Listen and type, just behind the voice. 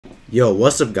Yo,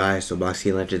 what's up guys?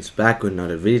 Roblox Legends back with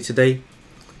another video today.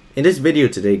 In this video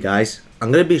today guys,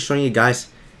 I'm going to be showing you guys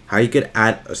how you could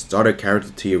add a starter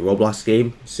character to your Roblox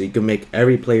game so you can make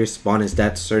every player spawn as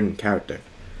that certain character.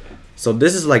 So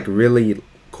this is like really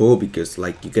cool because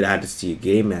like you could add this to your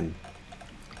game, and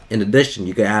in addition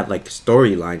you could add like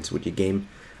storylines with your game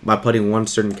by putting one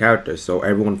certain character so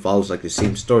everyone follows like the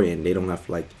same story and they don't have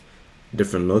like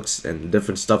different looks and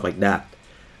different stuff like that.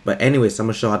 But anyways, I'm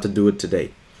going to show how to do it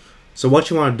today. So what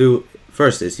you want to do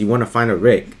first is you want to find a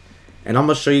rig, and I'm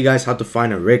going to show you guys how to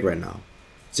find a rig right now.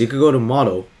 So you can go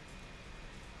to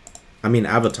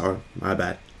avatar, my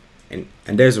bad, and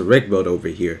there's a rig build over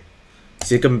here.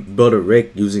 So you can build a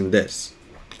rig using this.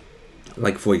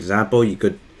 Like for example, you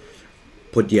could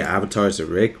put your avatar as a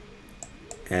rig,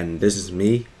 and this is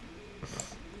me.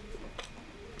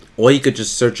 Or you could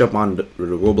just search up on the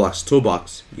Roblox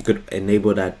toolbox. You could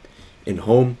enable that in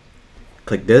home,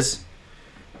 click this,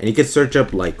 and you can search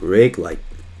up like rig, like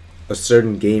a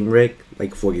certain game rig.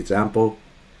 Like for example,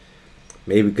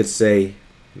 maybe we could say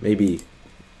maybe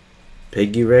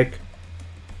Piggy rig,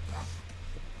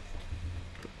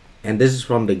 and this is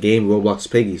from the game Roblox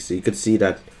Piggy. So you could see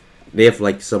that they have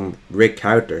like some rig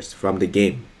characters from the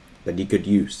game that you could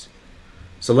use.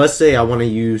 So let's say I want to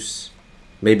use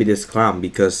maybe this clown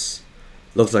because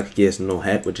looks like he has no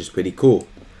head, which is pretty cool.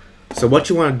 So what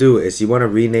you want to do is you want to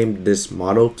rename this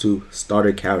model to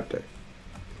StarterCharacter.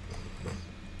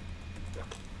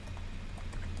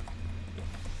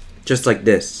 Just like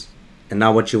this. And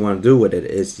now what you want to do with it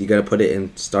is you got to put it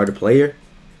in starter player.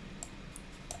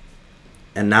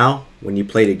 And now when you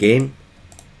play the game,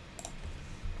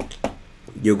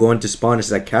 you're going to spawn as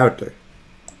that character.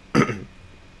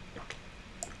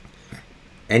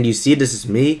 And you see this is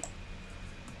me.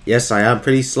 Yes, I am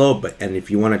pretty slow, and if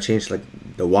you want to change like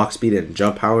the walk speed and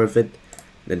jump power of it,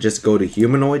 then just go to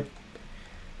humanoid,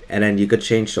 and then you could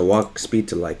change the walk speed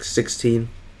to like 16.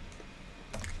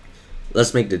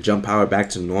 Let's make the jump power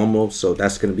back to normal, so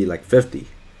that's gonna be like 50.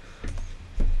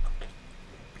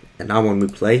 And now when we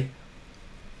play,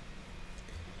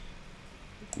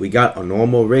 we got a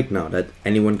normal rig now that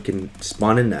anyone can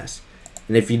spawn in as.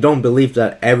 And if you don't believe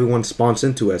that everyone spawns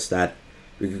into as that,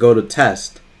 we could go to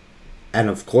test. And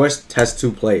of course, test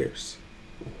 2 players.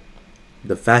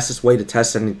 The fastest way to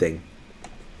test anything.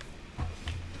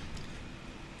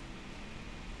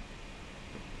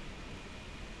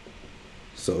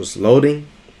 So it's loading.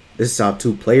 This is our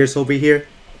 2 players over here.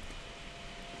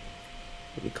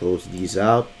 Let me close these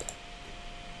out.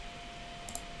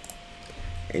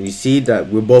 And you see that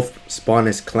we both spawn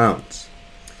as clowns.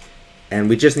 And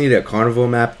we just need a carnival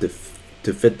map to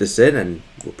fit this in, and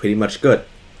we're pretty much good.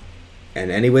 And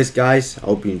anyways guys, I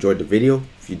hope you enjoyed the video.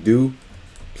 If you do,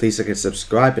 please like and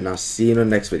subscribe, and I'll see you in the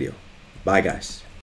next video. Bye guys.